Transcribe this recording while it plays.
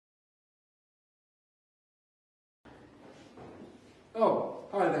Oh,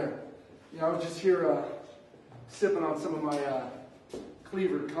 hi there. Yeah, I was just here sipping on some of my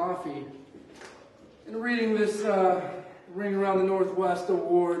Cleaver coffee and reading this Ring Around the Northwest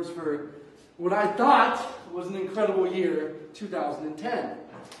Awards for what I thought was an incredible year, 2010.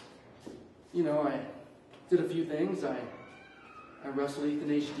 You know, I did a few things. I wrestled Ethan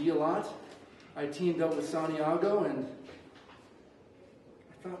HD a lot. I teamed up with Santiago, and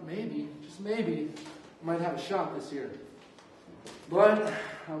I thought maybe, just maybe, I might have a shot this year. But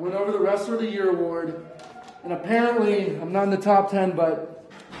I went over the Wrestler of the Year award, and apparently I'm not in the top 10,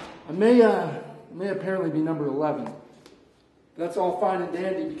 but I may apparently be number 11. That's all fine and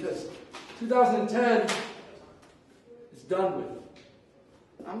dandy because 2010 is done with.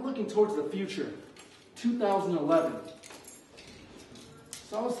 I'm looking towards the future, 2011.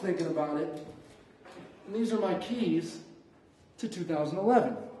 So I was thinking about it, and these are my keys to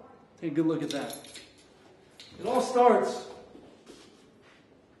 2011. Take a good look at that. It all starts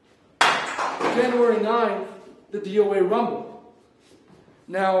January 9th, the DOA Rumble.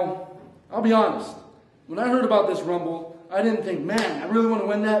 Now, I'll be honest. When I heard about this Rumble, I didn't think, man, I really want to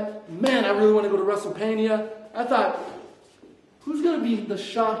win that. Man, I really want to go to WrestleMania. I thought, who's going to be the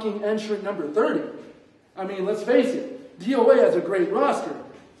shocking entrant number 30? I mean, let's face it, DOA has a great roster.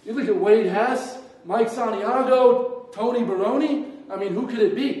 You look at Wade Hess, Mike Santiago, Tony Baroni. I mean, who could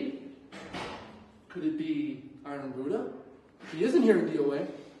it be? Could it be Iron Buddha? He isn't here in DOA.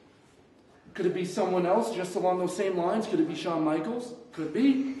 Could it be someone else just along those same lines? Could it be Shawn Michaels? Could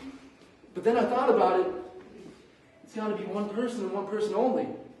be. But then I thought about it. It's got to be one person and one person only.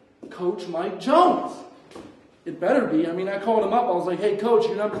 Coach Mike Jones. It better be. I mean, I called him up. I was like, hey, Coach,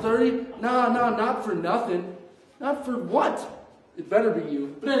 you're number 30? Nah, not for nothing. Not for what? It better be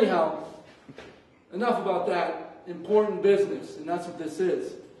you. But anyhow, enough about that. Important business, and that's what this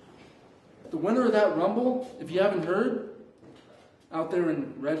is. The winner of that Rumble, if you haven't heard, out there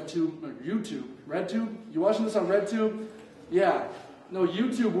in RedTube, or YouTube. RedTube? You watching this on RedTube? Yeah. No,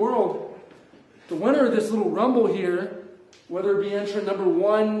 YouTube world. The winner of this little Rumble here, whether it be entrant number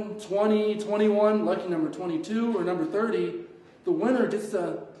 1, 20, 21, lucky number 22, or number 30, the winner gets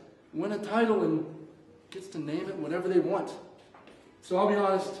to win a title and gets to name it whatever they want. So I'll be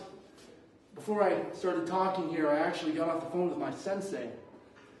honest, before I started talking here, I actually got off the phone with my sensei.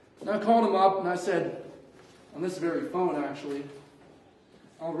 And I called him up and I said, on this very phone actually,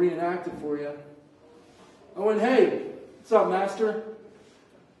 I'll reenact it for you. I went, hey, what's up, master?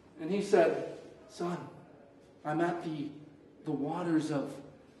 And he said, son, I'm at the waters of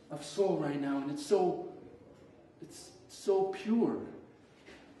soul right now, and it's so pure.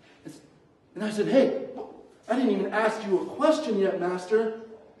 And I said, hey, I didn't even ask you a question yet, master.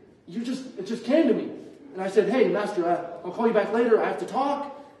 It just came to me. And I said, hey, master, I'll call you back later. I have to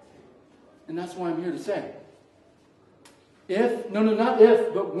talk. And that's why I'm here to say. Not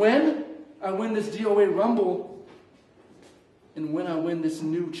if, but when I win this DOA Rumble and when I win this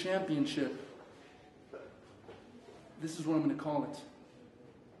new championship, this is what I'm going to call it.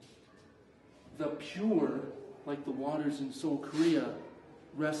 The Pure, like the waters in Seoul, Korea,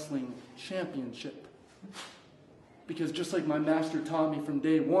 Wrestling Championship. Because just like my master taught me from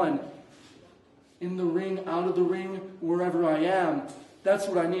day one, in the ring, out of the ring, wherever I am, that's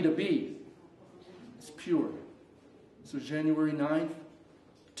what I need to be. It's pure. So January 9th,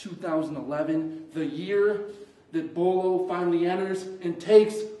 2011, the year that Bolo finally enters and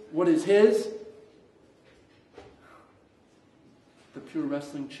takes what is his, the Pure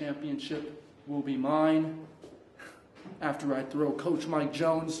Wrestling Championship will be mine after I throw Coach Mike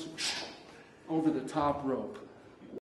Jones over the top rope.